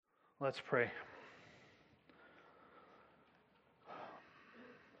Let's pray.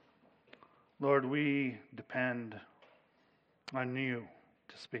 Lord, we depend on you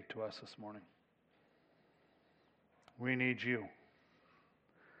to speak to us this morning. We need you.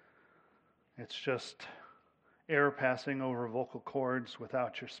 It's just air passing over vocal cords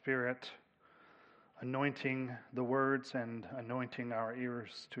without your Spirit, anointing the words and anointing our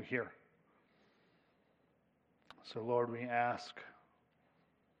ears to hear. So, Lord, we ask,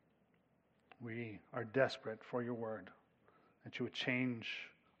 we are desperate for your word, that you would change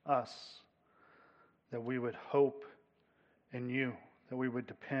us, that we would hope in you, that we would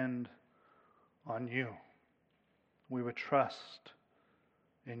depend on you. We would trust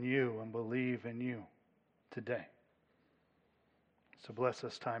in you and believe in you today. So bless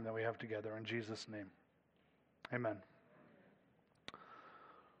this time that we have together in Jesus' name. Amen.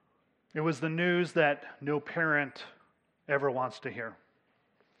 It was the news that no parent ever wants to hear.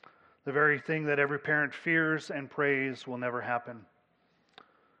 The very thing that every parent fears and prays will never happen.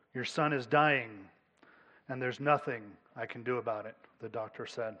 Your son is dying, and there's nothing I can do about it, the doctor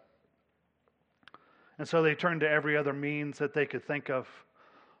said. And so they turned to every other means that they could think of: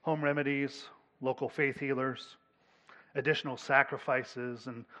 home remedies, local faith healers, additional sacrifices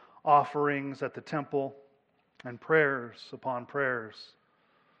and offerings at the temple, and prayers upon prayers,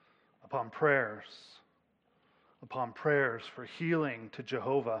 upon prayers, upon prayers for healing to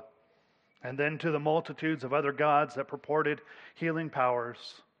Jehovah, and then to the multitudes of other gods that purported healing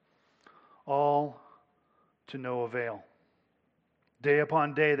powers, all to no avail. Day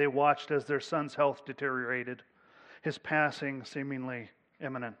upon day they watched as their son's health deteriorated, his passing seemingly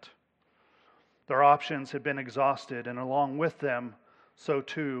imminent. Their options had been exhausted, and along with them, so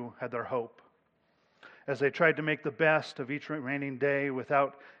too had their hope. As they tried to make the best of each remaining day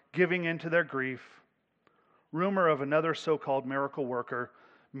without giving in to their grief, rumor of another so-called miracle worker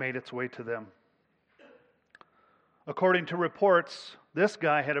made its way to them. According to reports, this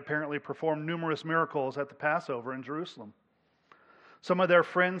guy had apparently performed numerous miracles at the Passover in Jerusalem. Some of their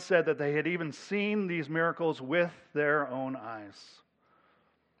friends said that they had even seen these miracles with their own eyes.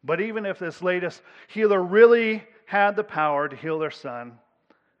 But even if this latest healer really had the power to heal their son,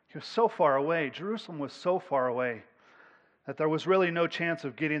 he was so far away, Jerusalem was so far away, that there was really no chance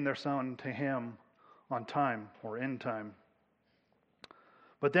of getting their son to him on time or in time.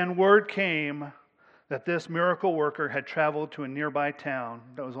 But then word came that this miracle worker had traveled to a nearby town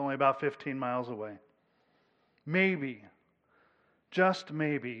that was only about 15 miles away. Maybe, just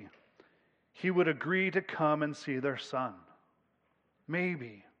maybe, he would agree to come and see their son.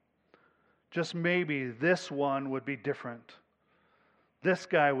 Maybe, just maybe, this one would be different. This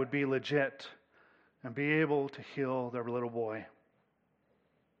guy would be legit and be able to heal their little boy.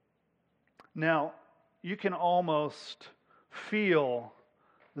 Now, you can almost feel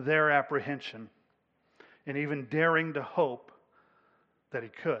their apprehension and even daring to hope that he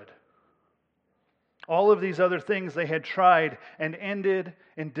could. All of these other things they had tried and ended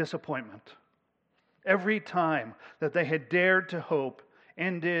in disappointment. Every time that they had dared to hope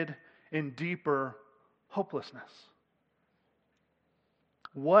ended in deeper hopelessness.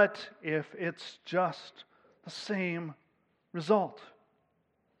 What if it's just the same result?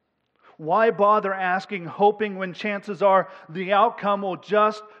 Why bother asking, hoping, when chances are the outcome will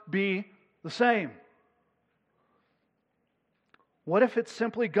just be the same? What if it's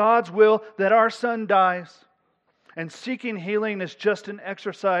simply God's will that our son dies, and seeking healing is just an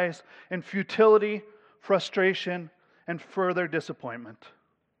exercise in futility, frustration, and further disappointment?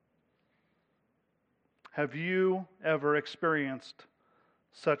 Have you ever experienced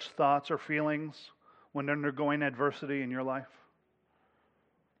such thoughts or feelings when undergoing adversity in your life?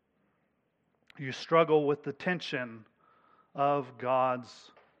 You struggle with the tension of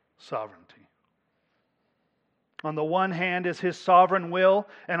God's sovereignty. On the one hand is His sovereign will,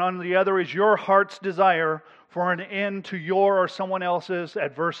 and on the other is your heart's desire for an end to your or someone else's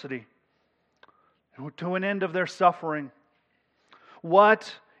adversity, to an end of their suffering.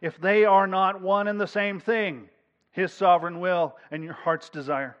 What if they are not one and the same thing? His sovereign will and your heart's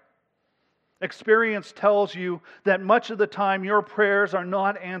desire. Experience tells you that much of the time your prayers are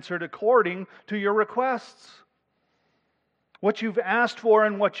not answered according to your requests. What you've asked for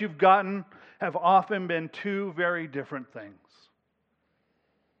and what you've gotten have often been two very different things.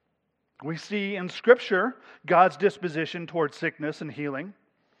 We see in Scripture God's disposition towards sickness and healing,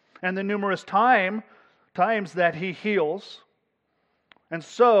 and the numerous times that He heals. And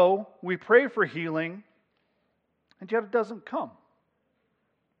so we pray for healing, and yet it doesn't come.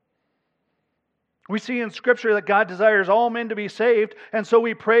 We see in Scripture that God desires all men to be saved, and so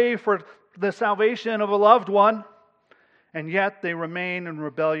we pray for the salvation of a loved one, and yet they remain in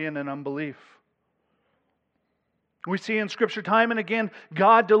rebellion and unbelief. We see in Scripture time and again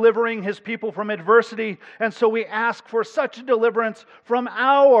God delivering His people from adversity, and so we ask for such a deliverance from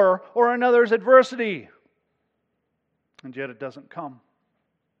our or another's adversity. And yet it doesn't come.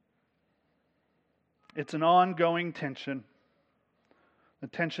 It's an ongoing tension, the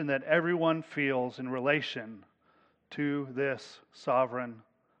tension that everyone feels in relation to this sovereign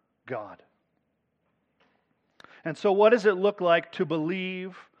God. And so what does it look like to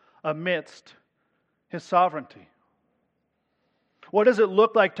believe amidst His sovereignty? What does it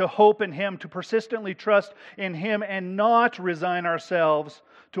look like to hope in Him, to persistently trust in Him and not resign ourselves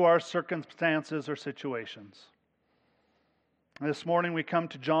to our circumstances or situations? This morning we come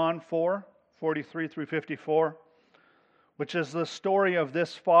to John 4:43 through 54, which is the story of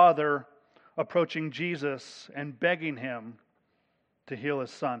this father approaching Jesus and begging Him to heal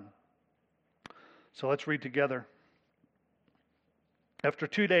his son. So let's read together. After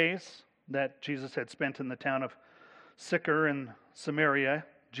 2 days that Jesus had spent in the town of Sychar in Samaria,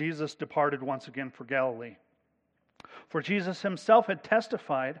 Jesus departed once again for Galilee. For Jesus Himself had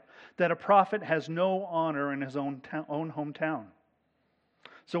testified that a prophet has no honor in his own hometown.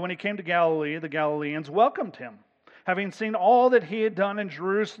 So when He came to Galilee, the Galileans welcomed Him, having seen all that He had done in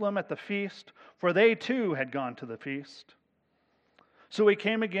Jerusalem at the feast, for they too had gone to the feast. So He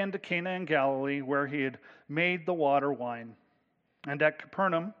came again to Cana in Galilee, where He had made the water wine. And at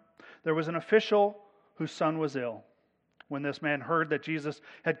Capernaum there was an official whose son was ill. When this man heard that Jesus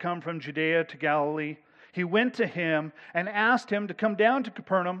had come from Judea to Galilee, he went to Him and asked Him to come down to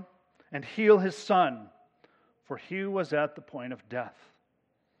Capernaum and heal his son, for he was at the point of death.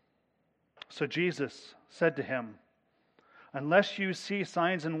 So Jesus said to him, "Unless you see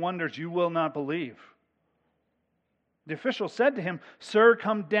signs and wonders, you will not believe." The official said to him, "Sir,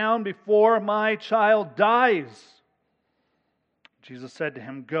 come down before my child dies." Jesus said to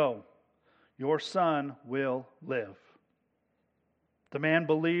him, "Go, your son will live." The man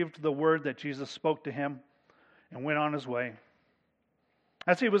believed the word that Jesus spoke to him and went on his way.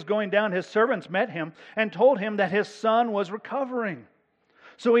 As he was going down, his servants met him and told him that his son was recovering.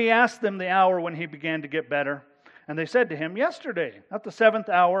 So he asked them the hour when he began to get better. And they said to him, "Yesterday, at the 7th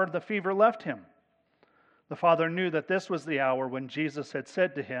hour, the fever left him." The father knew that this was the hour when Jesus had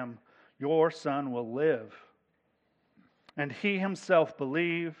said to him, "Your son will live." And he himself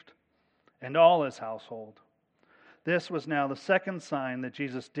believed, and all his household. This was now the second sign that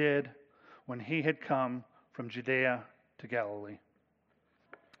Jesus did when He had come from Judea to Galilee.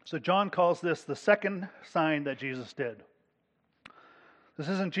 So John calls this the second sign that Jesus did. This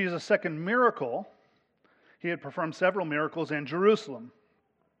isn't Jesus' second miracle. He had performed several miracles in Jerusalem.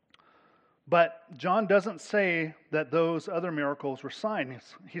 But John doesn't say that those other miracles were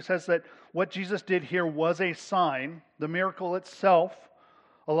signs. He says that what Jesus did here was a sign, the miracle itself,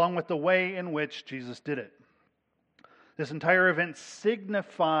 along with the way in which Jesus did it. This entire event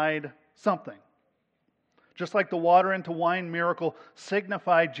signified something. Just like the water into wine miracle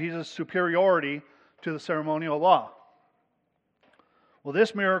signified Jesus' superiority to the ceremonial law. Well,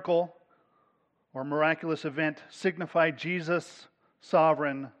 this miracle or miraculous event signified Jesus'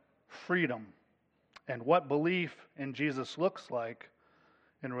 sovereign freedom and what belief in Jesus looks like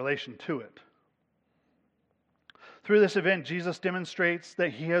in relation to it. Through this event, Jesus demonstrates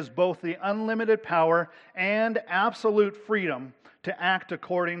that He has both the unlimited power and absolute freedom to act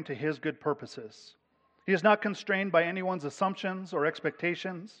according to His good purposes. He is not constrained by anyone's assumptions or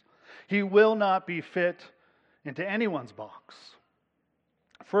expectations. He will not be fit into anyone's box.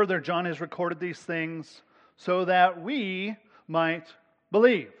 Further, John has recorded these things so that we might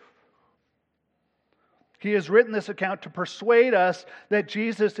believe. He has written this account to persuade us that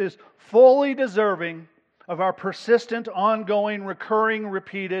Jesus is fully deserving of our persistent, ongoing, recurring,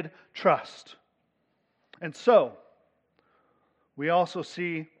 repeated trust. And so, we also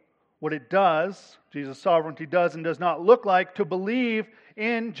see what it does, Jesus' sovereignty does and does not look like, to believe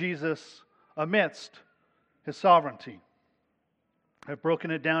in Jesus amidst His sovereignty. I've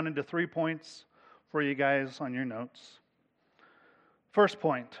broken it down into 3 points for you guys on your notes. First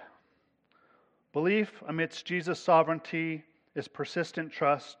point, belief amidst Jesus' sovereignty is persistent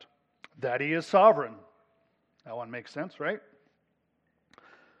trust that He is sovereign. That one makes sense, right?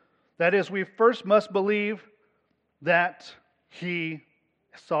 That is, we first must believe that He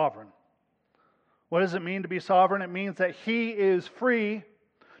is sovereign. What does it mean to be sovereign? It means that He is free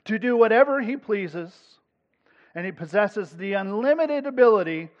to do whatever He pleases, and He possesses the unlimited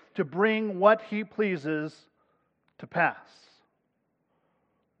ability to bring what He pleases to pass.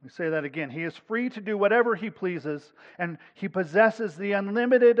 Let me say that again. He is free to do whatever He pleases, and He possesses the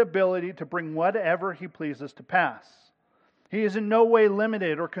unlimited ability to bring whatever He pleases to pass. He is in no way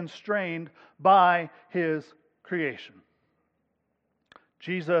limited or constrained by His creation.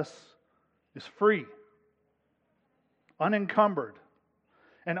 Jesus is free, unencumbered,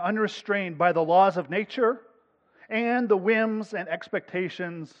 and unrestrained by the laws of nature and the whims and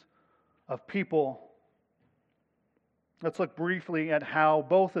expectations of people. Let's look briefly at how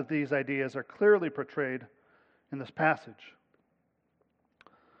both of these ideas are clearly portrayed in this passage.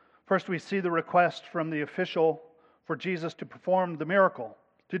 First, we see the request from the official for Jesus to perform the miracle,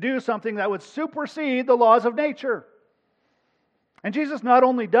 to do something that would supersede the laws of nature. And Jesus not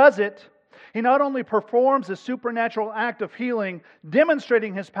only does it, He not only performs a supernatural act of healing,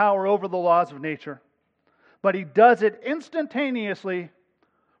 demonstrating His power over the laws of nature, but He does it instantaneously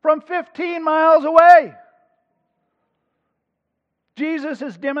from 15 miles away. Jesus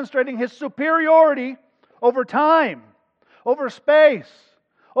is demonstrating His superiority over time, over space,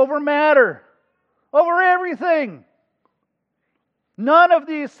 over matter, over everything. None of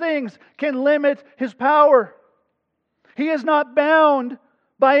these things can limit His power. He is not bound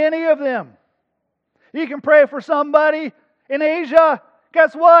by any of them. He can pray for somebody in Asia.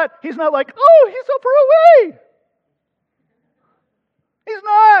 Guess what? He's not like, oh, he's so far away. He's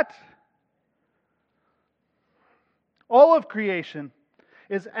not. All of creation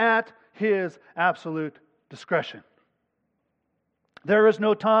is at His absolute discretion. There is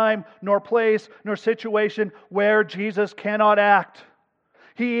no time, nor place, nor situation where Jesus cannot act.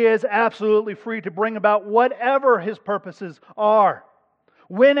 He is absolutely free to bring about whatever His purposes are,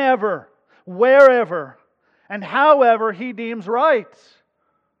 whenever, wherever, and however He deems right.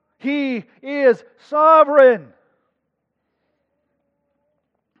 He is sovereign.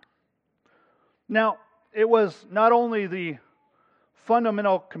 Now, it was not only the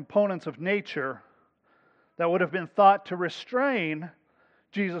fundamental components of nature that would have been thought to restrain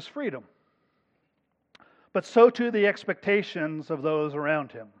Jesus' freedom, but so too the expectations of those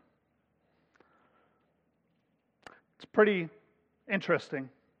around Him. It's pretty interesting,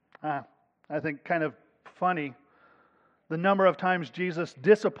 I think kind of funny, the number of times Jesus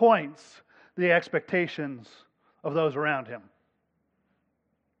disappoints the expectations of those around Him.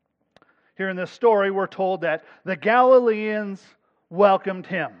 Here in this story, we're told that the Galileans welcomed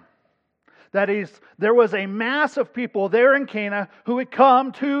Him. That is, there was a mass of people there in Cana who had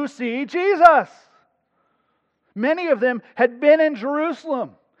come to see Jesus. Many of them had been in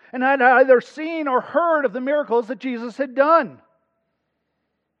Jerusalem and had either seen or heard of the miracles that Jesus had done.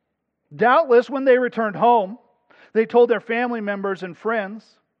 Doubtless, when they returned home, they told their family members and friends.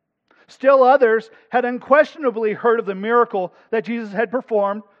 Still others had unquestionably heard of the miracle that Jesus had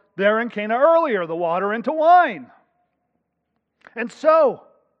performed there in Cana earlier, the water into wine. And so,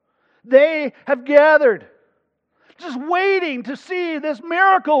 they have gathered, just waiting to see this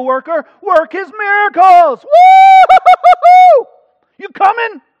miracle worker work his miracles. Woo! You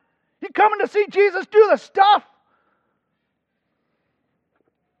coming? You coming to see Jesus do the stuff?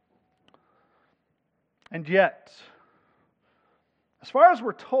 And yet, as far as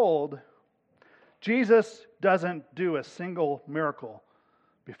we're told, Jesus doesn't do a single miracle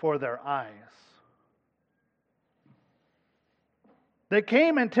before their eyes. They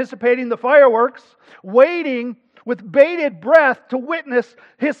came anticipating the fireworks, waiting with bated breath to witness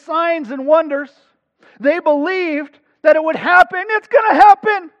His signs and wonders. They believed that it would happen. It's going to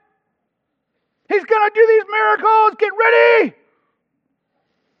happen. He's going to do these miracles. Get ready.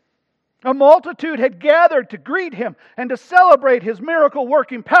 A multitude had gathered to greet Him and to celebrate His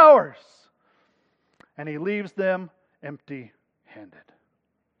miracle-working powers. And He leaves them empty-handed.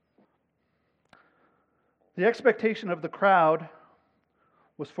 The expectation of the crowd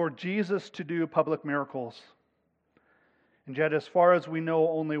was for Jesus to do public miracles. And yet, as far as we know,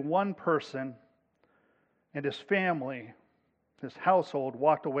 only one person and his family, his household,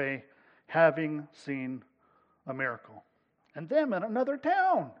 walked away having seen a miracle. And them in another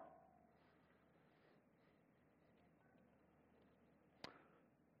town.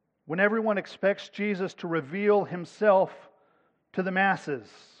 When everyone expects Jesus to reveal Himself to the masses,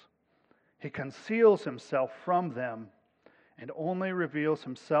 He conceals Himself from them and only reveals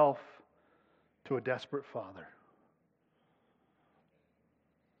Himself to a desperate Father.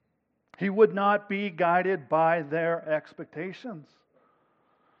 He would not be guided by their expectations.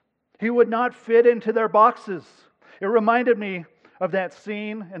 He would not fit into their boxes. It reminded me of that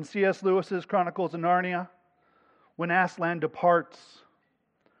scene in C.S. Lewis's Chronicles of Narnia when Aslan departs.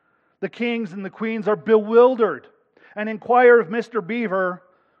 The kings and the queens are bewildered and inquire of Mr. Beaver,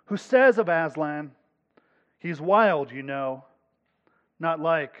 who says of Aslan, "He's wild, you know, not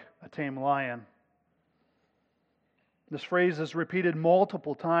like a tame lion." This phrase is repeated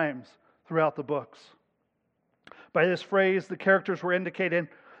multiple times throughout the books. By this phrase, the characters were indicating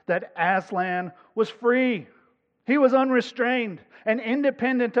that Aslan was free. He was unrestrained and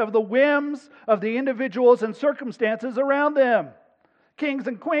independent of the whims of the individuals and circumstances around them. Kings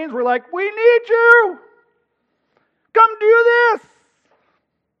and queens were like, "We need you! Come do this!"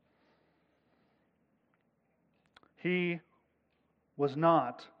 He was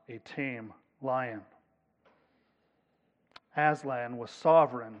not a tame lion. Aslan was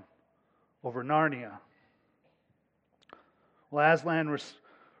sovereign over Narnia. Well, Aslan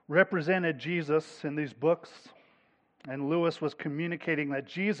represented Jesus in these books, and Lewis was communicating that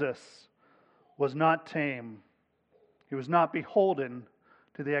Jesus was not tame. He was not beholden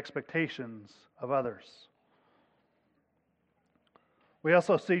to the expectations of others. We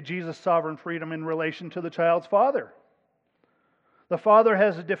also see Jesus' sovereign freedom in relation to the child's father. The father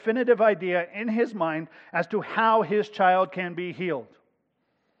has a definitive idea in his mind as to how his child can be healed.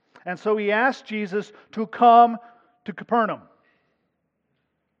 And so he asked Jesus to come to Capernaum.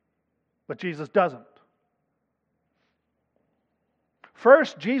 But Jesus doesn't.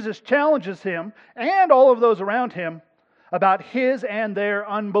 First, Jesus challenges him and all of those around him about his and their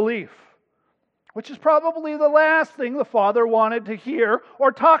unbelief, which is probably the last thing the father wanted to hear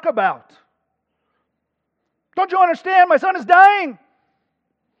or talk about. Don't you understand? My son is dying.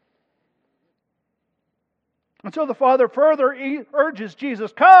 And so the father further urges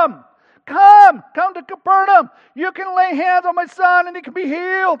Jesus, come to Capernaum. You can lay hands on my son and he can be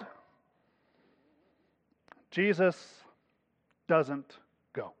healed. Jesus doesn't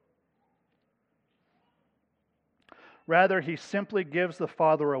go. Rather, he simply gives the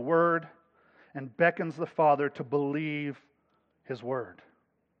father a word and beckons the father to believe his word.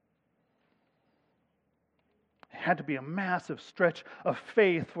 It had to be a massive stretch of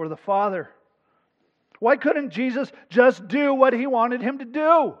faith for the father. Why couldn't Jesus just do what he wanted him to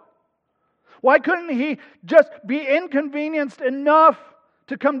do? Why couldn't he just be inconvenienced enough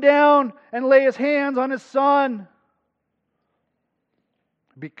to come down and lay his hands on his son?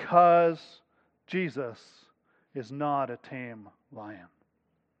 Because Jesus is not a tame lion.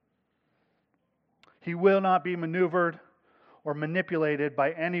 He will not be maneuvered or manipulated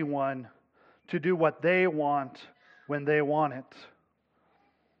by anyone to do what they want when they want it.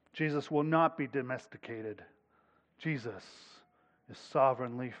 Jesus will not be domesticated. Jesus is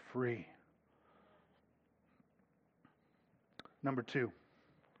sovereignly free. Number 2,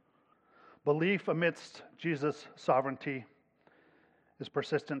 belief amidst Jesus' sovereignty is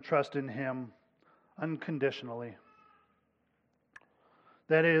persistent trust in Him unconditionally.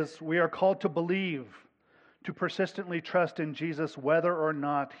 That is, we are called to believe, to persistently trust in Jesus whether or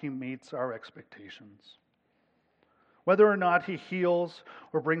not He meets our expectations. Whether or not He heals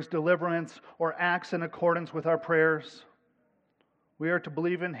or brings deliverance or acts in accordance with our prayers, we are to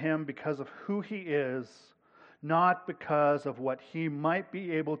believe in Him because of who He is, not because of what He might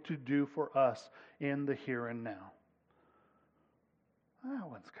be able to do for us in the here and now. That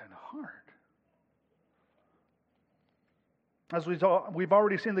one's kind of hard. As we've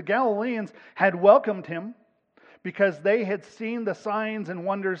already seen, the Galileans had welcomed Him because they had seen the signs and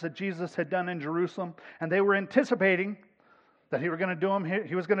wonders that Jesus had done in Jerusalem, and they were anticipating that He was going to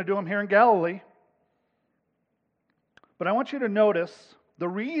do them here in Galilee. But I want you to notice the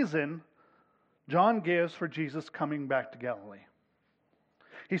reason John gives for Jesus coming back to Galilee.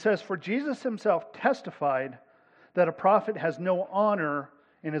 He says, "For Jesus Himself testified that a prophet has no honor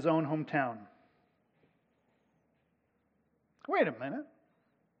in his own hometown." Wait a minute.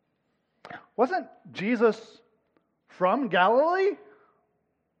 Wasn't Jesus from Galilee?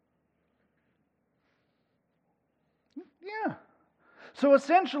 Yeah. So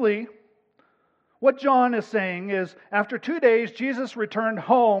essentially, what John is saying is, after 2 days, Jesus returned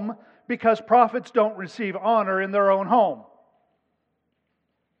home because prophets don't receive honor in their own home.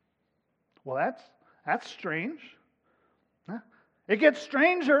 Well, that's strange. It gets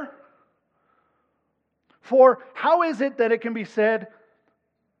stranger. For how is it that it can be said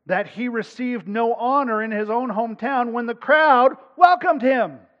that He received no honor in His own hometown when the crowd welcomed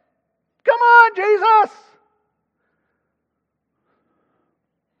Him? Come on, Jesus!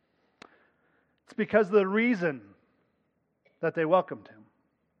 It's because of the reason that they welcomed Him.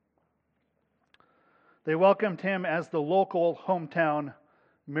 They welcomed Him as the local hometown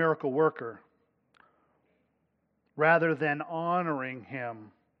miracle worker, rather than honoring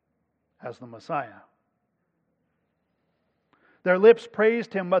Him as the Messiah. Their lips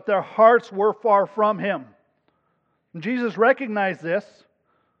praised Him, but their hearts were far from Him. And Jesus recognized this.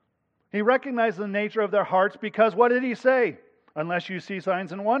 He recognized the nature of their hearts because what did He say? Unless you see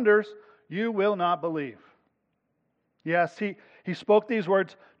signs and wonders, you will not believe. Yes, He spoke these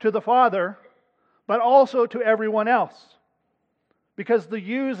words to the Father, but also to everyone else. Because the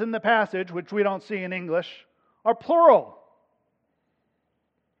yous in the passage, which we don't see in English, are plural.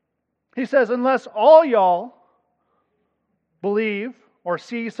 He says, unless all y'all believe or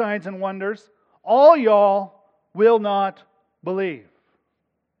see signs and wonders, all y'all will not believe.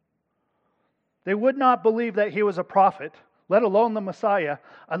 They would not believe that he was a prophet, let alone the Messiah,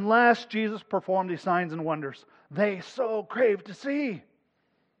 unless Jesus performed these signs and wonders they so craved to see.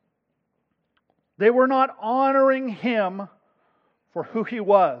 They were not honoring him for who he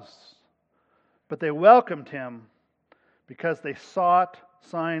was, but they welcomed him because they sought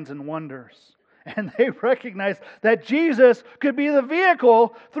signs and wonders. And they recognized that Jesus could be the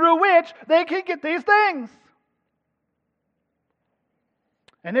vehicle through which they could get these things.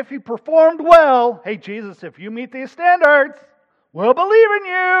 And if he performed well, hey Jesus, if you meet these standards, we'll believe in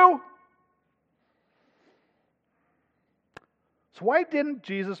you. So why didn't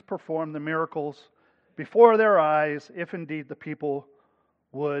Jesus perform the miracles before their eyes if indeed the people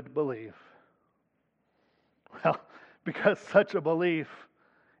would believe? Well, because such a belief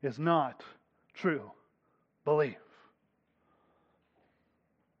is not true belief.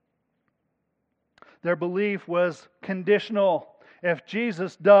 Their belief was conditional. If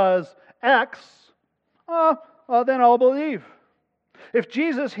Jesus does X, then I'll believe. If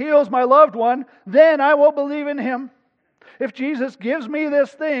Jesus heals my loved one, then I will believe in him. If Jesus gives me this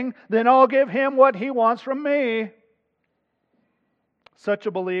thing, then I'll give him what he wants from me. Such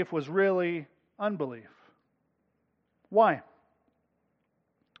a belief was really unbelief. Why?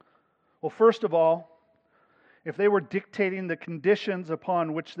 Well, first of all, if they were dictating the conditions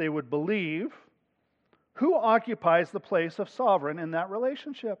upon which they would believe, who occupies the place of sovereign in that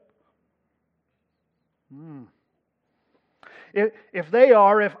relationship? If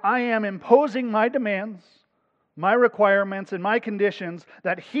I am imposing my demands, my requirements, and my conditions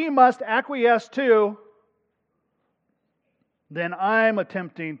that he must acquiesce to, then I'm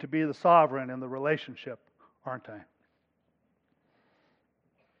attempting to be the sovereign in the relationship, aren't I?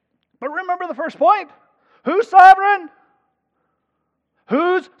 But remember the first point. Who's sovereign?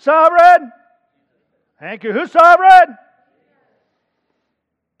 Who's sovereign? Thank you. Who's sovereign?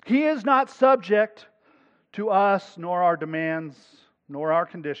 He is not subject to us, nor our demands, nor our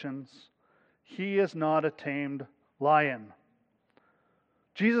conditions. He is not a tamed lion.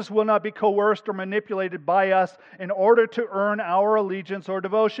 Jesus will not be coerced or manipulated by us in order to earn our allegiance or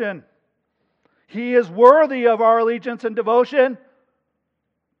devotion. He is worthy of our allegiance and devotion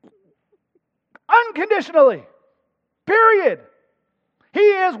unconditionally. Period. He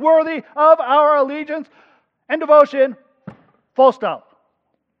is worthy of our allegiance and devotion. Full stop.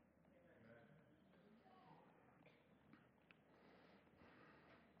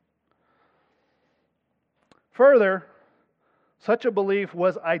 Further, such a belief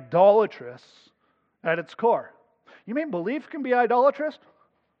was idolatrous at its core. You mean belief can be idolatrous?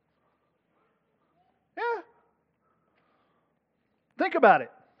 Yeah. Think about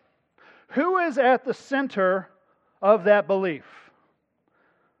it. Who is at the center of that belief?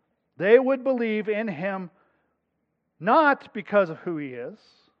 They would believe in him not because of who he is,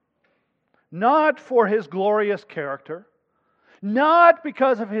 not for his glorious character, not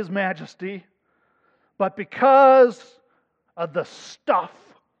because of his majesty, but because of the stuff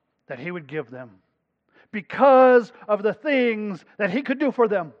that he would give them, because of the things that he could do for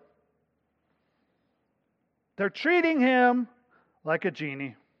them. They're treating him like a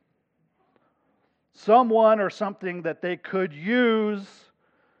genie, someone or something that they could use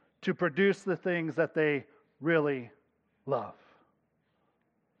to produce the things that they really love.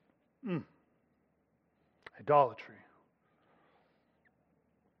 Idolatry.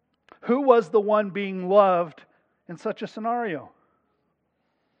 Who was the one being loved in such a scenario?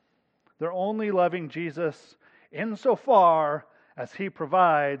 They're only loving Jesus insofar as he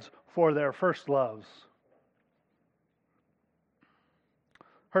provides for their first loves.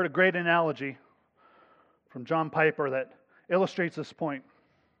 Heard a great analogy from John Piper that illustrates this point.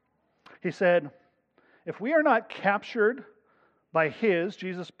 He said, if we are not captured by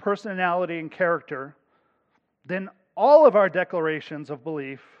Jesus' personality and character, then all of our declarations of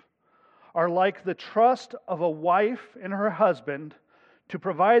belief are like the trust of a wife in her husband to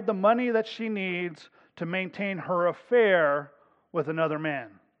provide the money that she needs to maintain her affair with another man.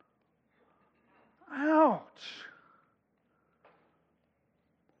 Ouch.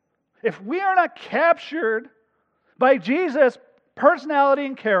 If we are not captured by Jesus' personality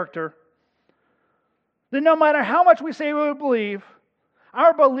and character, then no matter how much we say we believe,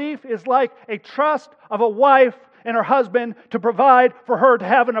 our belief is like a trust of a wife and her husband to provide for her to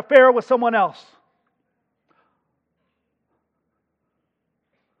have an affair with someone else.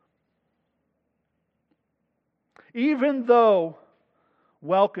 Even though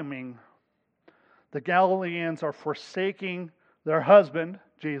welcoming, the Galileans are forsaking their husband,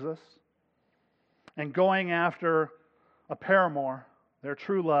 Jesus, and going after a paramour, their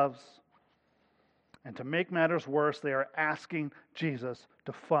true loves. And to make matters worse, they are asking Jesus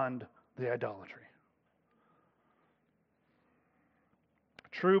to fund the idolatry.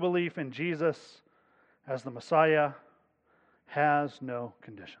 True belief in Jesus as the Messiah has no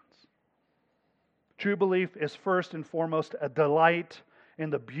conditions. True belief is first and foremost a delight in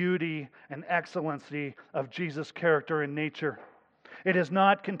the beauty and excellency of Jesus' character and nature. It is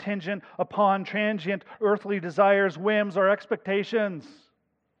not contingent upon transient earthly desires, whims, or expectations.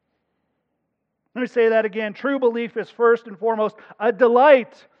 Let me say that again. True belief is first and foremost a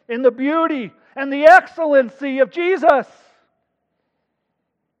delight in the beauty and the excellency of Jesus.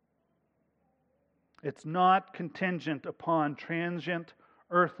 It's not contingent upon transient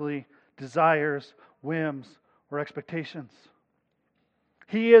earthly desires, whims, or expectations.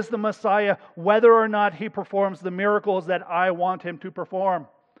 He is the Messiah, whether or not He performs the miracles that I want Him to perform.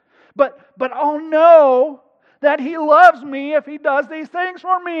 But I'll know that He loves me if He does these things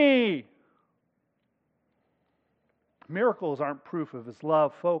for me. Miracles aren't proof of His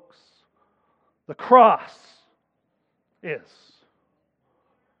love, folks. The cross is.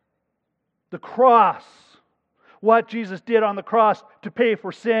 The cross, what Jesus did on the cross to pay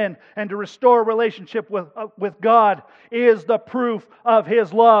for sin and to restore relationship with God, is the proof of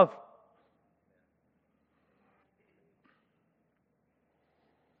His love.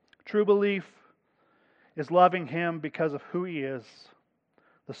 True belief is loving Him because of who He is,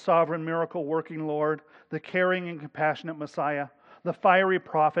 the sovereign miracle working Lord, the caring and compassionate Messiah, the fiery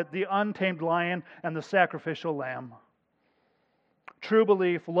prophet, the untamed lion, and the sacrificial lamb. True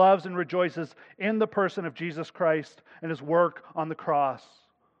belief loves and rejoices in the person of Jesus Christ and His work on the cross.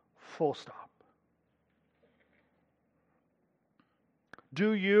 Full stop.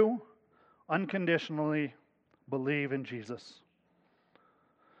 Do you unconditionally believe in Jesus?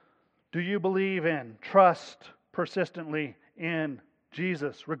 Do you believe in, trust persistently in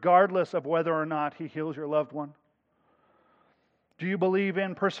Jesus, regardless of whether or not He heals your loved one? Do you believe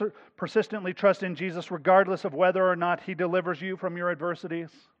in, persistently trust in Jesus regardless of whether or not He delivers you from your adversities?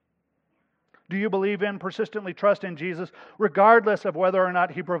 Do you believe in, persistently trust in Jesus regardless of whether or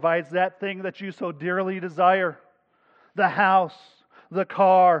not He provides that thing that you so dearly desire? The house, the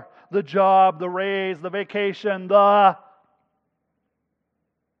car, the job, the raise, the vacation, the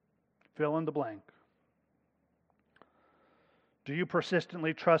fill in the blank. Do you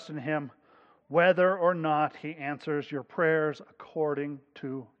persistently trust in Him whether or not He answers your prayers according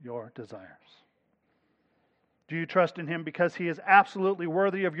to your desires? Do you trust in Him because He is absolutely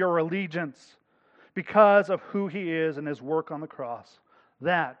worthy of your allegiance, because of who He is and His work on the cross?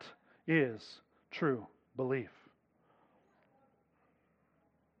 That is true belief.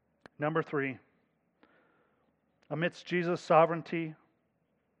 Number 3, amidst Jesus' sovereignty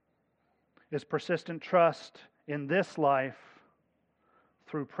is persistent trust in this life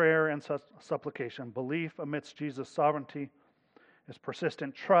through prayer and supplication. Belief amidst Jesus' sovereignty is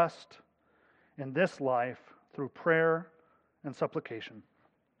persistent trust in this life through prayer and supplication.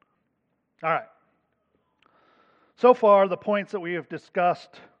 All right. So far, the points that we have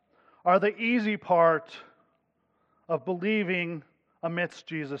discussed are the easy part of believing amidst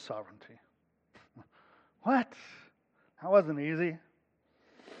Jesus' sovereignty. What? That wasn't easy.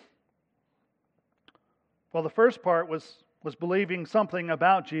 Well, the first part was believing something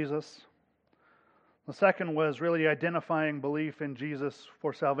about Jesus. The second was really identifying belief in Jesus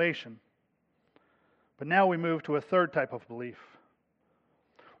for salvation. But now we move to a third type of belief.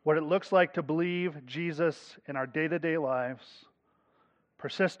 What it looks like to believe Jesus in our day-to-day lives,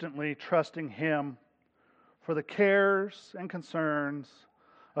 persistently trusting Him for the cares and concerns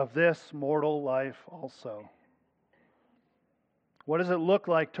of this mortal life also. What does it look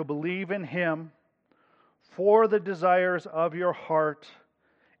like to believe in Him for the desires of your heart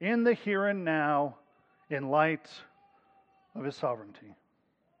in the here and now in light of His sovereignty?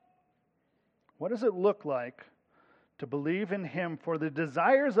 What does it look like to believe in Him for the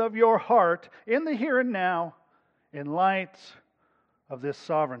desires of your heart in the here and now in light of this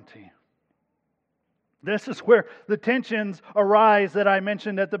sovereignty? This is where the tensions arise that I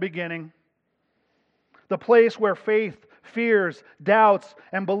mentioned at the beginning. The place where faith, fears, doubts,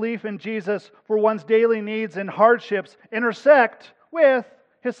 and belief in Jesus for one's daily needs and hardships intersect with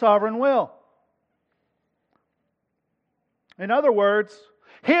His sovereign will. In other words,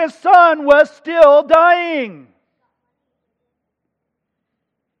 His Son was still dying.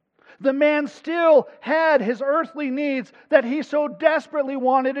 The man still had his earthly needs that he so desperately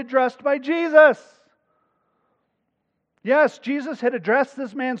wanted addressed by Jesus. Yes, Jesus had addressed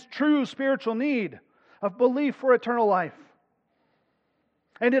this man's true spiritual need of belief for eternal life.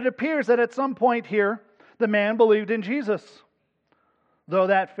 And it appears that at some point here, the man believed in Jesus, though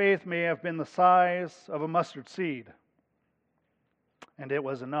that faith may have been the size of a mustard seed. And it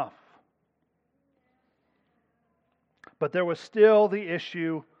was enough. But there was still the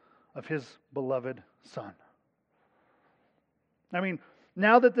issue of his beloved son. I mean,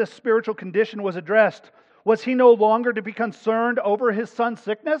 now that this spiritual condition was addressed, was he no longer to be concerned over his son's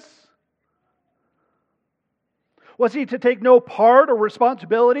sickness? Was he to take no part or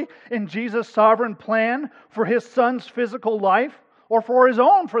responsibility in Jesus' sovereign plan for his son's physical life, or for his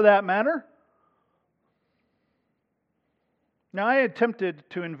own for that matter? Now, I attempted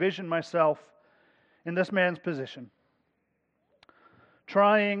to envision myself in this man's position,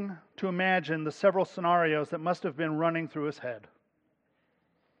 trying to imagine the several scenarios that must have been running through his head.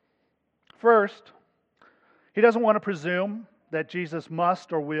 First, he doesn't want to presume that Jesus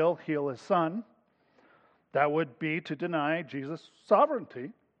must or will heal his son. That would be to deny Jesus'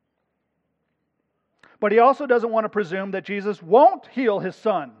 sovereignty. But he also doesn't want to presume that Jesus won't heal his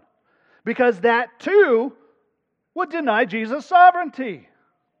son, because that too would deny Jesus' sovereignty.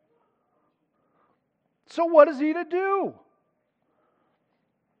 So what is he to do?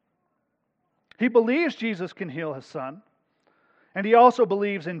 He believes Jesus can heal his son, and he also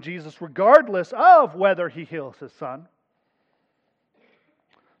believes in Jesus regardless of whether he heals his son.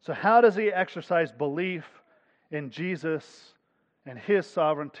 So how does he exercise belief in Jesus and his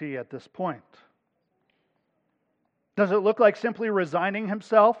sovereignty at this point? Does it look like simply resigning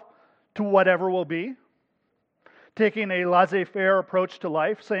himself to whatever will be? Taking a laissez-faire approach to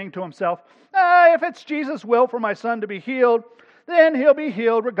life, saying to himself, if it's Jesus' will for my son to be healed, then he'll be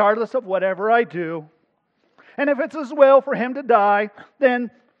healed regardless of whatever I do. And if it's his will for him to die,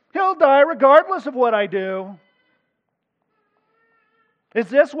 then he'll die regardless of what I do. Is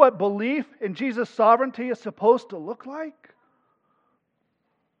this what belief in Jesus' sovereignty is supposed to look like?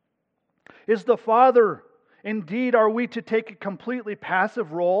 Is the Father, indeed, are we to take a completely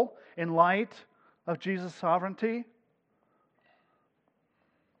passive role in light of Jesus' sovereignty?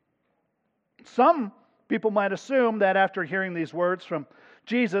 Some people might assume that after hearing these words from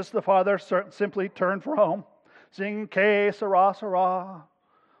Jesus, the Father simply turned for home, singing, Que sera, sera.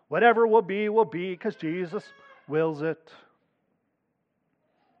 Whatever will be, because Jesus wills it.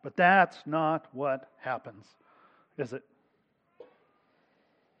 But that's not what happens, is it?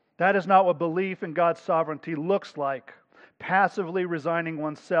 That is not what belief in God's sovereignty looks like, passively resigning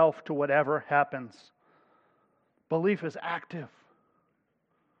oneself to whatever happens. Belief is active.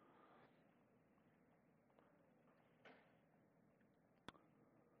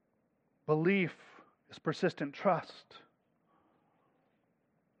 Belief is persistent trust.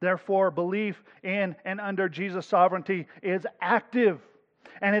 Therefore, belief in and under Jesus' sovereignty is active,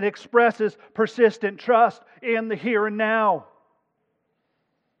 and it expresses persistent trust in the here and now.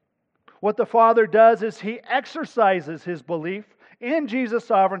 What the Father does is He exercises His belief in Jesus'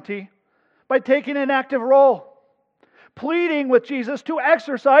 sovereignty by taking an active role, pleading with Jesus to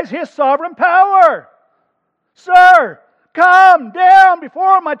exercise His sovereign power. Sir, come down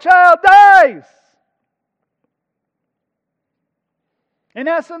before my child dies. In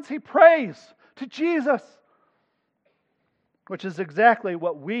essence, he prays to Jesus, which is exactly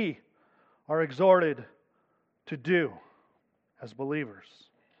what we are exhorted to do as believers.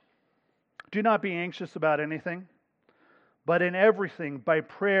 Do not be anxious about anything, but in everything, by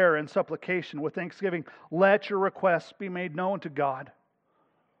prayer and supplication with thanksgiving, let your requests be made known to God.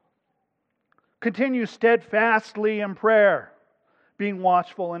 Continue steadfastly in prayer, being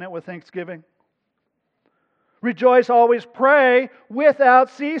watchful in it with thanksgiving. Rejoice always, pray without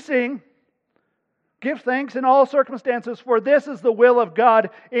ceasing. Give thanks in all circumstances, for this is the will of God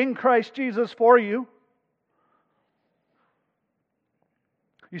in Christ Jesus for you.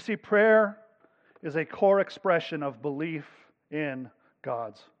 You see, prayer is a core expression of belief in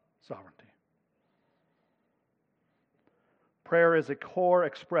God's sovereignty. Prayer is a core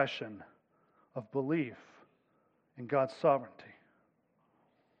expression of belief in God's sovereignty.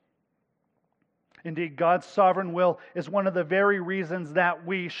 Indeed, God's sovereign will is one of the very reasons that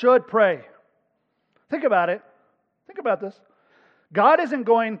we should pray. Think about it. Think about this. God isn't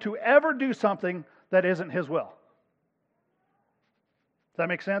going to ever do something that isn't His will. Does that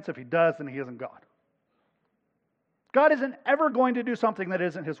make sense? If He does, then He isn't God. God isn't ever going to do something that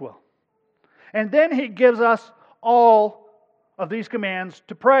isn't His will. And then He gives us all of these commands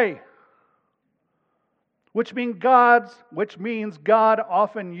to pray. Which means God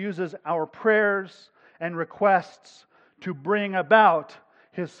often uses our prayers and requests to bring about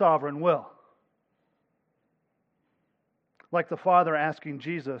His sovereign will. like the Father asking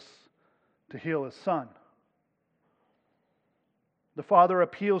Jesus to heal his Son. The Father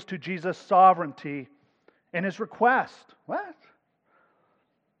appeals to Jesus' sovereignty in his request. What?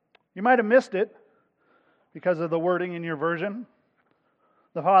 You might have missed it because of the wording in your version.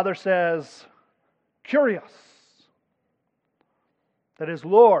 The Father says, Kyrios. That is,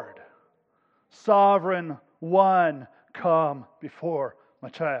 Lord, Sovereign One, come before my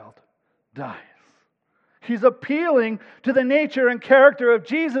child dies. He's appealing to the nature and character of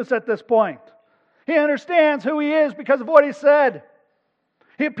Jesus at this point. He understands who he is because of what he said.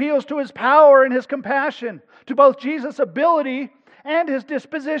 He appeals to his power and his compassion, to both Jesus' ability and his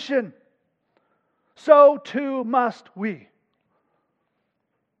disposition. So too must we.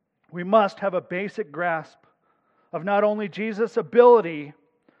 We must have a basic grasp of not only Jesus' ability,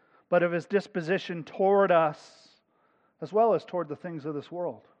 but of his disposition toward us, as well as toward the things of this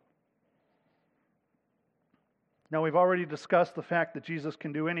world. Now, we've already discussed the fact that Jesus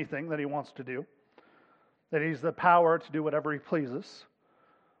can do anything that he wants to do, that he's the power to do whatever he pleases.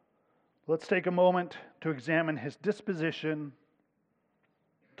 Let's take a moment to examine his disposition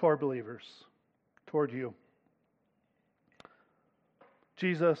toward believers, toward you.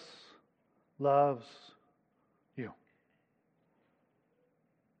 Jesus loves you.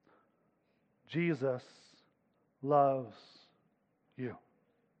 Jesus loves you.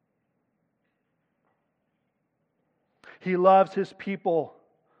 He loves his people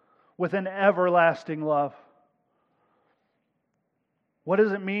with an everlasting love. What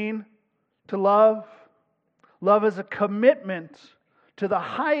does it mean to love? Love is a commitment to the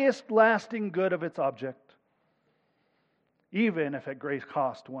highest lasting good of its object, even if at great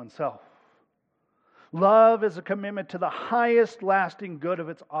cost to oneself. Love is a commitment to the highest lasting good of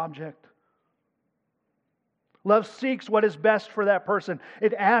its object. Love seeks what is best for that person.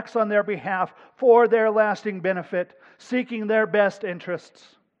 It acts on their behalf for their lasting benefit, seeking their best interests.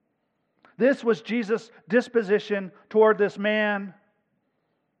 This was Jesus' disposition toward this man,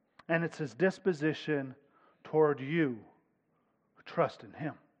 and it's his disposition toward you who trust in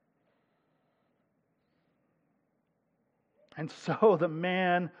him. And so the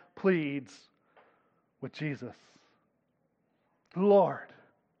man pleads with Jesus, Lord,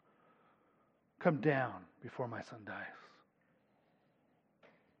 come down before my son dies.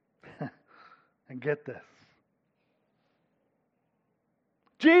 And get this.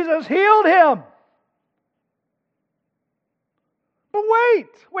 Jesus healed him. But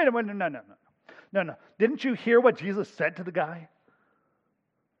wait a minute, no. Didn't you hear what Jesus said to the guy?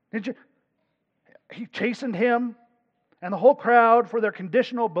 He chastened him and the whole crowd for their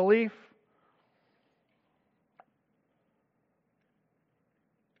conditional belief.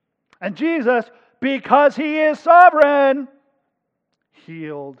 And Jesus, because he is sovereign,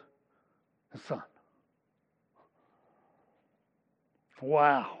 healed his son.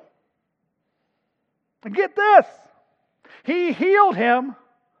 Wow. And get this. He healed him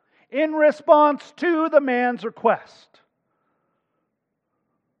in response to the man's request.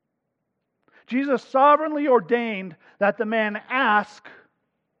 Jesus sovereignly ordained that the man ask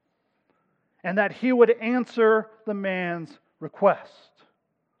and that he would answer the man's request.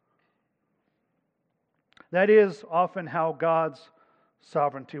 That is often how God's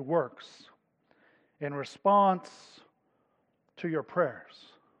sovereignty works. In response to your prayers.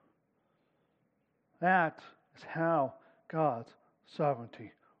 That is how God's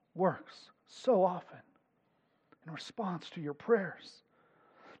sovereignty works so often. In response to your prayers.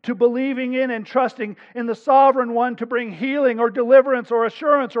 To believing in and trusting in the sovereign one to bring healing or deliverance or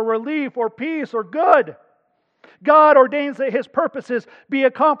assurance or relief or peace or good. God ordains that his purposes be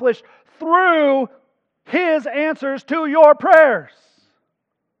accomplished through his answers to your prayers.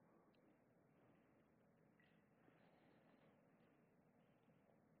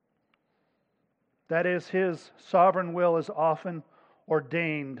 That is, his sovereign will is often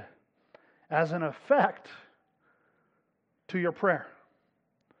ordained as an effect to your prayer.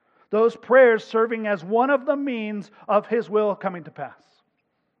 Those prayers serving as one of the means of his will coming to pass.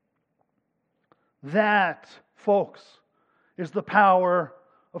 That, folks, is the power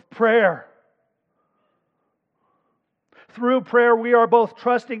of prayer. Through prayer, we are both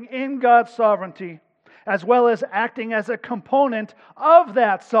trusting in God's sovereignty as well as acting as a component of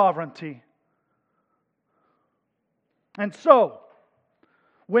that sovereignty. And so,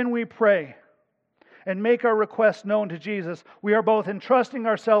 when we pray and make our requests known to Jesus, we are both entrusting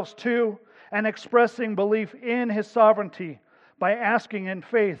ourselves to and expressing belief in his sovereignty by asking in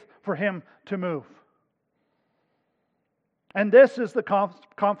faith for him to move. And this is the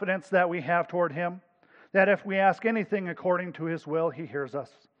confidence that we have toward him, that if we ask anything according to his will, he hears us.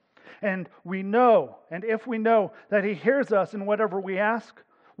 And we know, and if we know that He hears us in whatever we ask,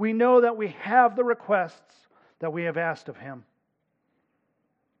 we know that we have the requests that we have asked of Him.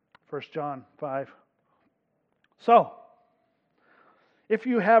 1 John 5. So, if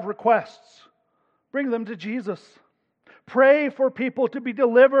you have requests, bring them to Jesus. Pray for people to be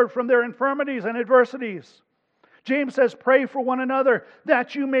delivered from their infirmities and adversities. James says, pray for one another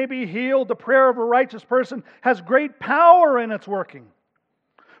that you may be healed. The prayer of a righteous person has great power in its working.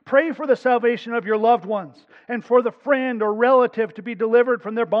 Pray for the salvation of your loved ones and for the friend or relative to be delivered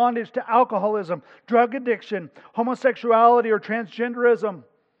from their bondage to alcoholism, drug addiction, homosexuality, or transgenderism.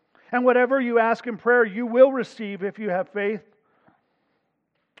 And whatever you ask in prayer, you will receive if you have faith.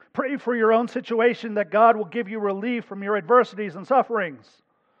 Pray for your own situation that God will give you relief from your adversities and sufferings.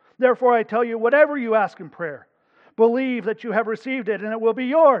 Therefore, I tell you, whatever you ask in prayer, believe that you have received it and it will be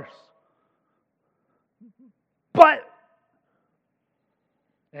yours. But,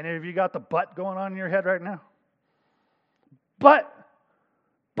 any of you got the but going on in your head right now? But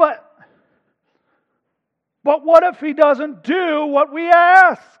what if He doesn't do what we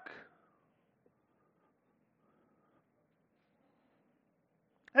ask?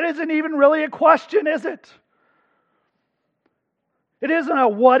 It isn't even really a question, is it? It isn't a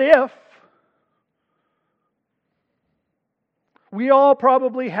what if. We all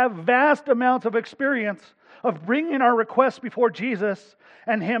probably have vast amounts of experience of bringing our requests before Jesus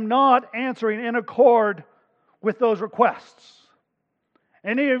and Him not answering in accord with those requests.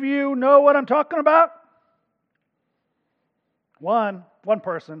 Any of you know what I'm talking about? One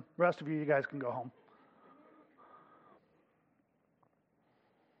person. The rest of you guys can go home.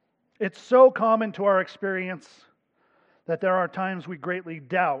 It's so common to our experience that there are times we greatly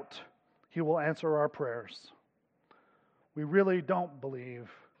doubt He will answer our prayers. We really don't believe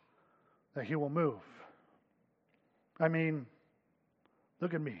that He will move. I mean,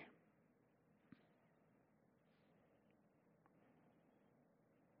 look at me.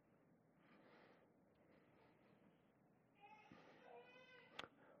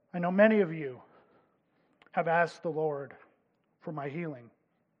 I know many of you have asked the Lord for my healing.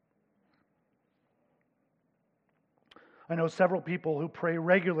 I know several people who pray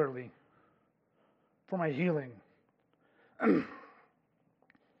regularly for my healing.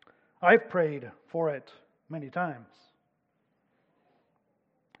 I've prayed for it many times.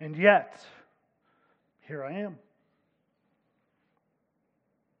 And yet, here I am.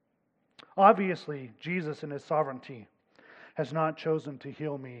 Obviously, Jesus in His sovereignty has not chosen to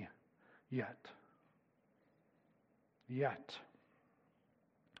heal me yet.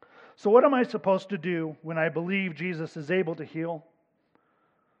 So what am I supposed to do when I believe Jesus is able to heal,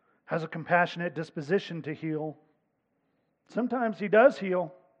 has a compassionate disposition to heal? Sometimes He does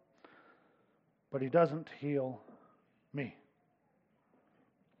heal, but He doesn't heal me.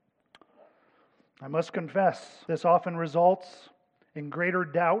 I must confess, this often results in greater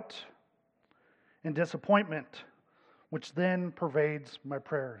doubt and disappointment, which then pervades my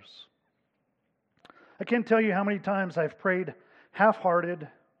prayers. I can't tell you how many times I've prayed half-hearted,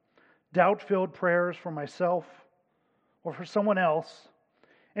 doubt-filled prayers for myself or for someone else,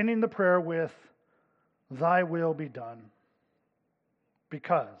 ending the prayer with, "Thy will be done."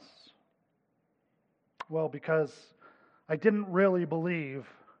 Because I didn't really believe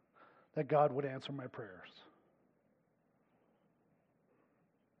that God would answer my prayers.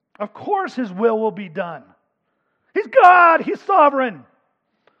 Of course His will be done. He's God, He's sovereign.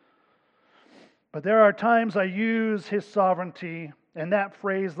 But there are times I use His sovereignty and that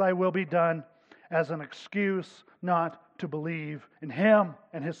phrase, "Thy will be done," as an excuse not to believe in Him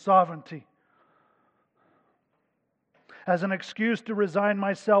and His sovereignty. As an excuse to resign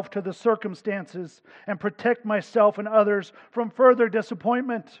myself to the circumstances and protect myself and others from further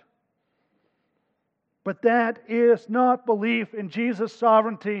disappointment. But that is not belief in Jesus'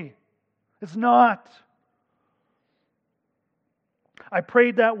 sovereignty. It's not. I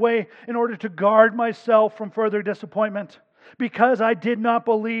prayed that way in order to guard myself from further disappointment, because I did not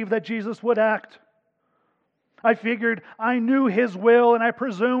believe that Jesus would act. I figured I knew His will and I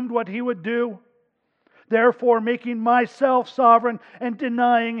presumed what He would do, therefore making myself sovereign and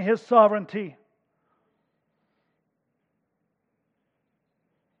denying His sovereignty.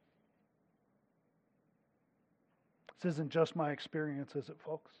 This isn't just my experience, is it,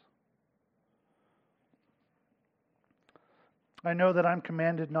 folks? I know that I'm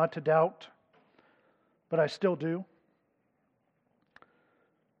commanded not to doubt, but I still do.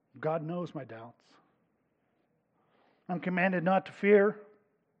 God knows my doubts. I'm commanded not to fear,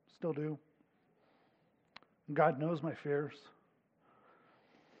 still do. God knows my fears.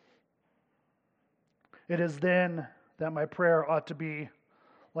 It is then that my prayer ought to be,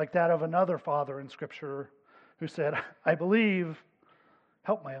 like that of another father in Scripture who said, I believe,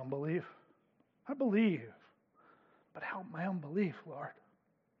 help my unbelief. I believe, but help my unbelief, Lord.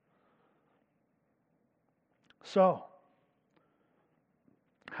 So,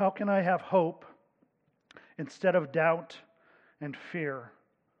 how can I have hope instead of doubt and fear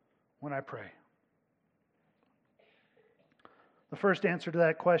when I pray? The first answer to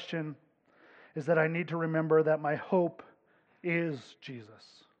that question is that I need to remember that my hope is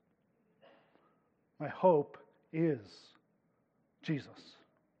Jesus. My hope is Jesus.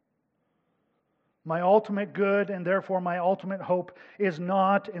 My ultimate good and therefore my ultimate hope is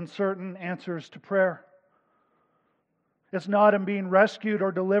not in certain answers to prayer. It's not in being rescued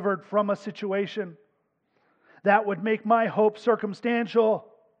or delivered from a situation. That would make my hope circumstantial.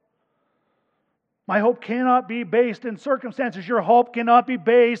 My hope cannot be based in circumstances. Your hope cannot be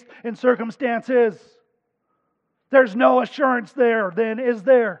based in circumstances. There's no assurance there, then, is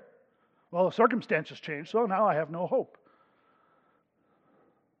there? Well, the circumstances changed, so now I have no hope.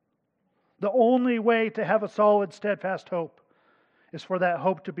 The only way to have a solid, steadfast hope is for that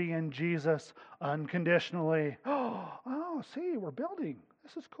hope to be in Jesus unconditionally. Oh, see, we're building.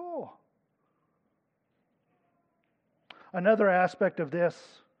 This is cool. Another aspect of this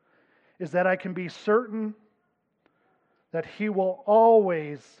is that I can be certain that He will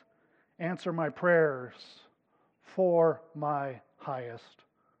always answer my prayers for my highest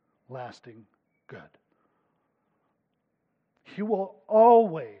lasting good. He will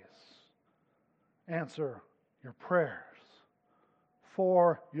always answer your prayers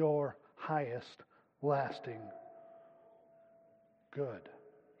for your highest lasting good.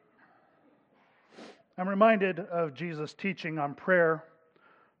 I'm reminded of Jesus' teaching on prayer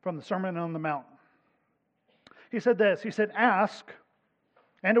from the Sermon on the Mount. He said this, he said, ask,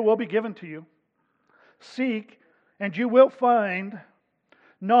 and it will be given to you. Seek, and you will find.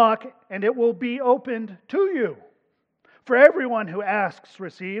 Knock, and it will be opened to you. For everyone who asks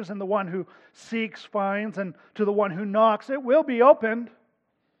receives, and the one who seeks finds, and to the one who knocks it will be opened.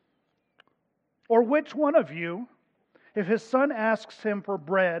 Or which one of you, if his son asks him for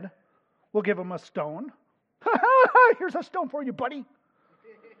bread, will give him a stone? Here's a stone for you, buddy.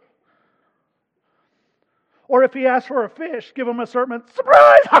 Or if he asks for a fish, give him a serpent.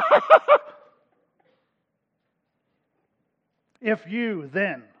 Surprise! If you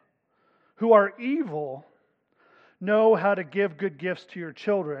then, who are evil, know how to give good gifts to your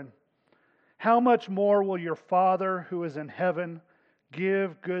children, how much more will your Father who is in heaven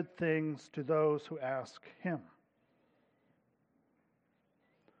give good things to those who ask Him?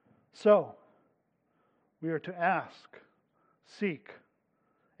 So, we are to ask, seek,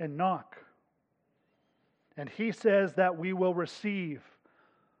 and knock. And He says that we will receive,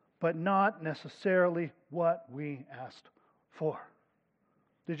 but not necessarily what we asked for.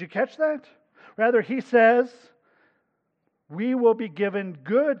 Did you catch that? Rather, He says we will be given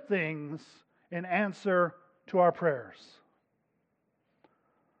good things in answer to our prayers.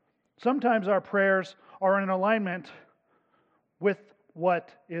 Sometimes our prayers are in alignment with what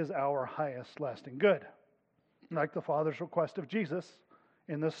is our highest lasting good, like the Father's request of Jesus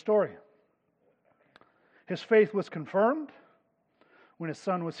in this story. His faith was confirmed when his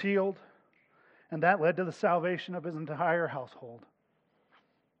son was healed, and that led to the salvation of his entire household.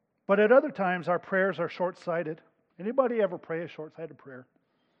 But at other times, our prayers are short-sighted. Anybody ever pray a short-sighted prayer?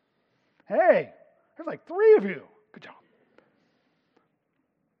 Hey, there's like 3 of you. Good job.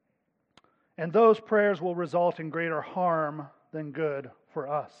 And those prayers will result in greater harm than good for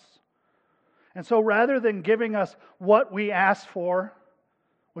us. And so rather than giving us what we ask for,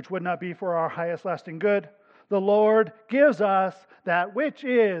 which would not be for our highest lasting good, the Lord gives us that which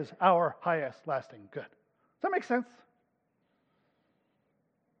is our highest lasting good. Does that make sense?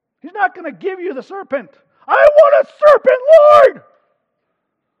 He's not going to give you the serpent. I want a serpent, Lord!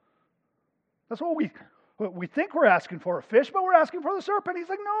 That's what we think we're asking for, a fish, but we're asking for the serpent. He's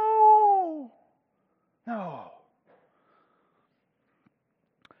like, no.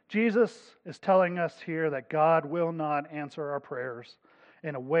 Jesus is telling us here that God will not answer our prayers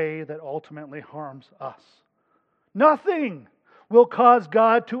in a way that ultimately harms us. Nothing will cause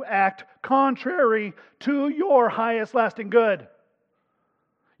God to act contrary to your highest lasting good.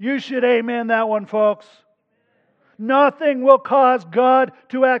 You should amen that one, folks. Nothing will cause God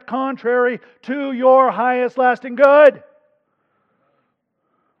to act contrary to your highest lasting good.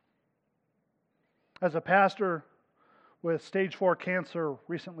 As a pastor with stage 4 cancer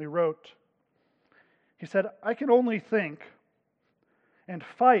recently wrote, he said, I can only think and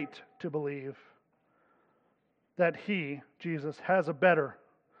fight to believe that He, Jesus, has a better,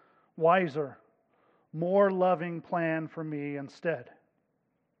 wiser, more loving plan for me instead.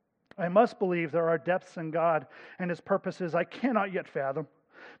 I must believe there are depths in God and His purposes I cannot yet fathom,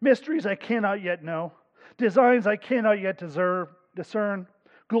 mysteries I cannot yet know, designs I cannot yet discern,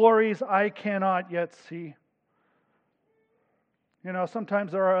 glories I cannot yet see. You know,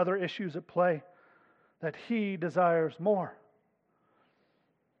 sometimes there are other issues at play that He desires more,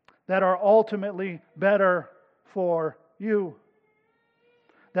 that are ultimately better for you,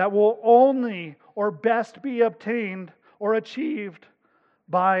 that will only or best be obtained or achieved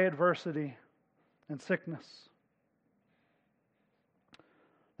by adversity and sickness.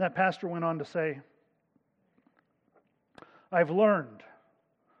 That pastor went on to say, I've learned,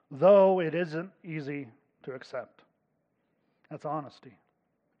 though it isn't easy to accept. That's honesty.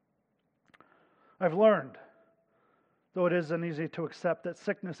 I've learned, though it isn't easy to accept, that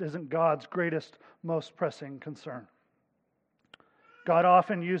sickness isn't God's greatest, most pressing concern. God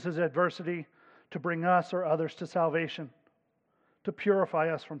often uses adversity to bring us or others to salvation, to purify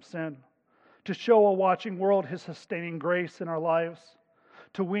us from sin, to show a watching world His sustaining grace in our lives,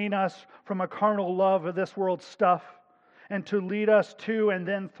 to wean us from a carnal love of this world's stuff, and to lead us to and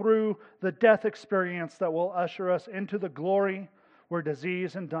then through the death experience that will usher us into the glory where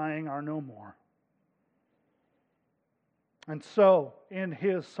disease and dying are no more. And so, in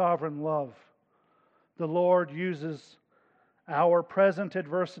His sovereign love, the Lord uses our present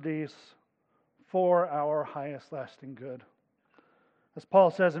adversities for our highest lasting good. As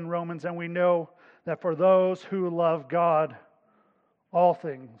Paul says in Romans, and we know that for those who love God, all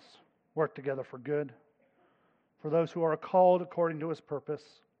things work together for good, for those who are called according to His purpose.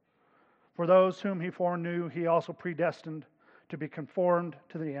 For those whom He foreknew, He also predestined to be conformed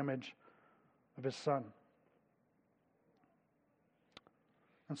to the image of His Son.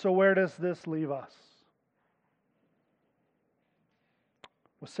 And so where does this leave us?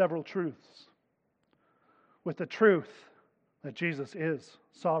 With several truths. With the truth that Jesus is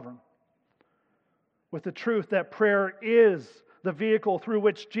sovereign. With the truth that prayer is the vehicle through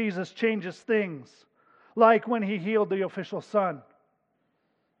which Jesus changes things, like when He healed the official son.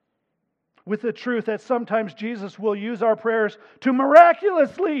 With the truth that sometimes Jesus will use our prayers to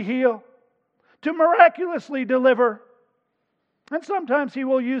miraculously heal, to miraculously deliver, and sometimes He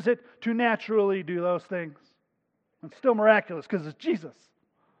will use it to naturally do those things. It's still miraculous because it's Jesus.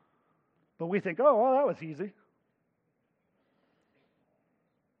 But we think, oh, well, that was easy.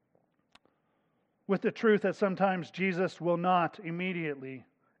 With the truth that sometimes Jesus will not immediately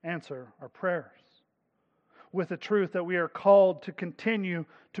answer our prayers. With the truth that we are called to continue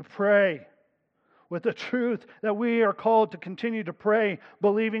to pray. With the truth that we are called to continue to pray,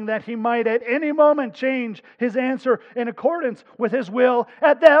 believing that He might at any moment change His answer in accordance with His will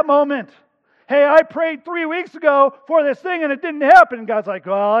at that moment. Hey, I prayed 3 weeks ago for this thing and it didn't happen. And God's like,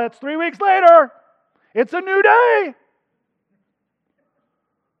 well, it's 3 weeks later. It's a new day.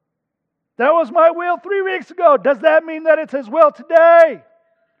 That was my will 3 weeks ago. Does that mean that it's His will today?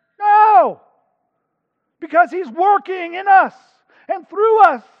 No. Because He's working in us and through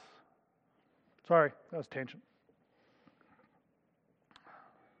us. Sorry, that was a tangent.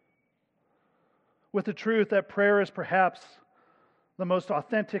 With the truth that prayer is perhaps the most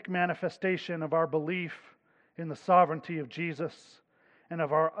authentic manifestation of our belief in the sovereignty of Jesus and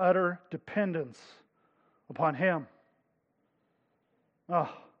of our utter dependence upon Him. Oh,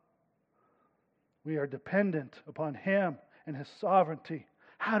 we are dependent upon Him and His sovereignty.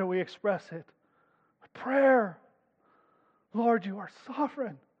 How do we express it? With prayer. Lord, You are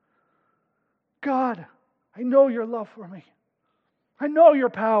sovereign. God, I know Your love for me. I know Your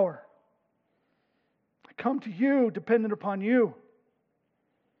power. I come to You, dependent upon You.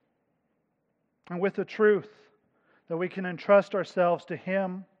 And with the truth that we can entrust ourselves to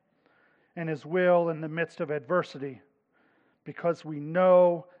Him and His will in the midst of adversity, because we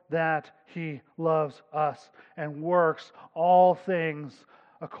know that He loves us and works all things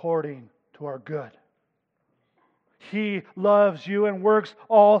according to our good. He loves you and works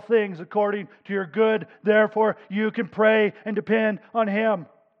all things according to your good. Therefore, you can pray and depend on Him.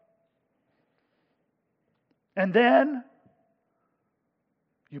 And then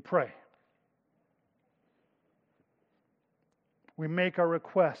you pray. We make our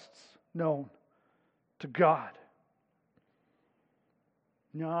requests known to God.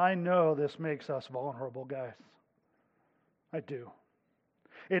 Now, I know this makes us vulnerable, guys. I do.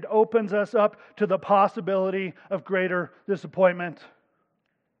 It opens us up to the possibility of greater disappointment.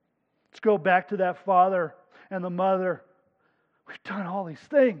 Let's go back to that father and the mother. We've done all these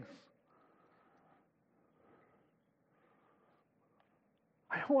things.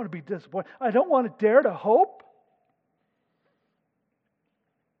 I don't want to be disappointed. I don't want to dare to hope.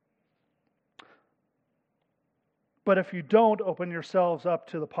 But if you don't open yourselves up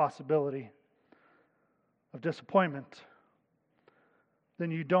to the possibility of disappointment,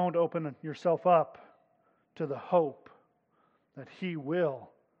 then you don't open yourself up to the hope that He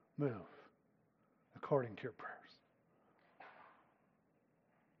will move according to your prayers.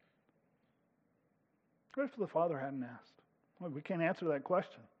 What if the Father hadn't asked? Well, we can't answer that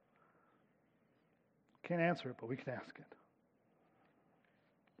question. Can't answer it, but we can ask it.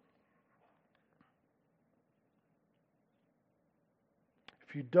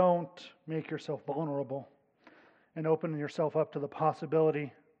 If you don't make yourself vulnerable and open yourself up to the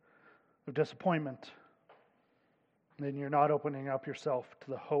possibility of disappointment, then you're not opening up yourself to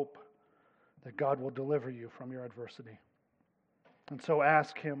the hope that God will deliver you from your adversity. And so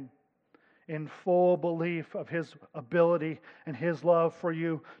ask Him in full belief of His ability and His love for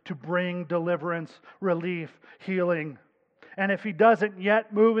you to bring deliverance, relief, healing. And if He doesn't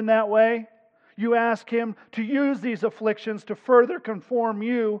yet move in that way, you ask Him to use these afflictions to further conform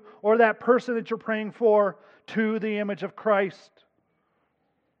you or that person that you're praying for to the image of Christ.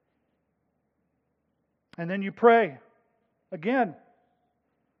 And then you pray again.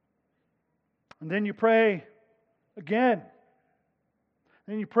 And then you pray again.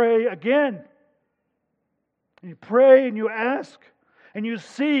 And you pray again. And you pray and you ask. And you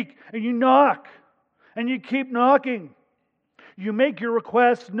seek and you knock. And you keep knocking. You make your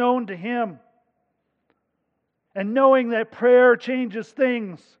requests known to Him. And knowing that prayer changes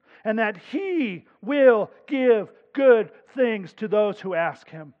things. And that He will give good things to those who ask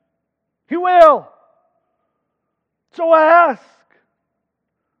Him. He will. So ask.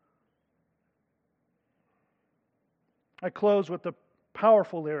 I close with the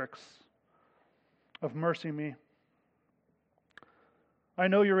powerful lyrics of Mercy Me. I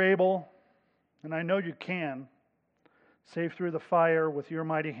know you're able, and I know you can, save through the fire with your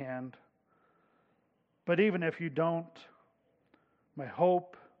mighty hand. But even if you don't, my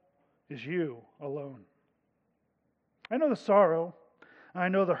hope is you alone. I know the sorrow, I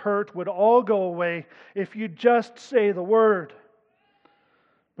know the hurt would all go away if you just say the word.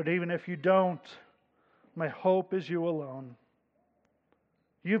 But even if you don't, my hope is you alone.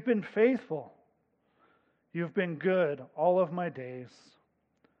 You've been faithful. You've been good all of my days.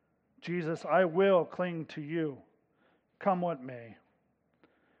 Jesus, I will cling to you, come what may.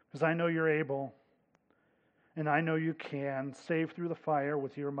 Because I know you're able, and I know you can save through the fire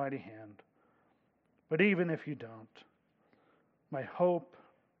with your mighty hand. But even if you don't, my hope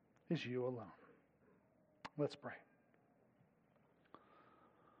is you alone. Let's pray.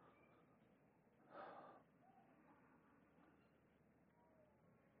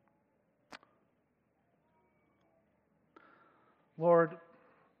 Lord,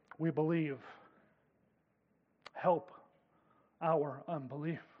 we believe. Help our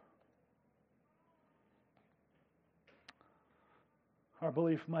unbelief. Our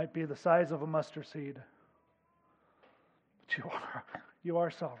belief might be the size of a mustard seed, but you are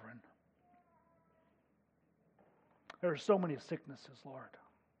sovereign. There are so many sicknesses, Lord.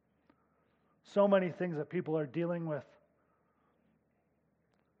 So many things that people are dealing with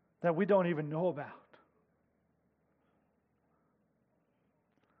that we don't even know about.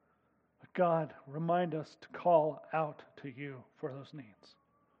 But God, remind us to call out to you for those needs.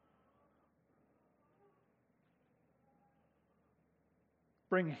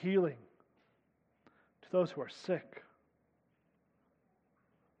 Bring healing to those who are sick.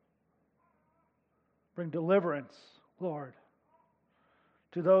 Bring deliverance, Lord,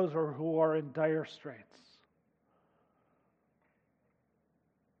 to those who are in dire straits.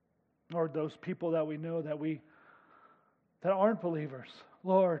 Lord, those people that we know that aren't believers,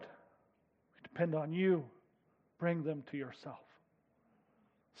 Lord, we depend on you. Bring them to yourself.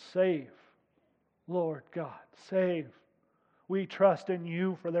 Save, Lord God, save. We trust in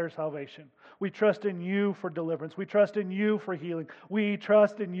you for their salvation. We trust in you for deliverance. We trust in you for healing. We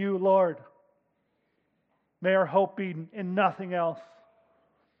trust in you, Lord. May our hope be in nothing else.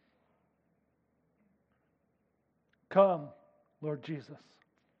 Come, Lord Jesus,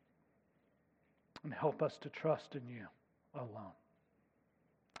 and help us to trust in you alone,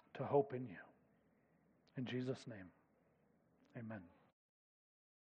 to hope in you. In Jesus' name, amen.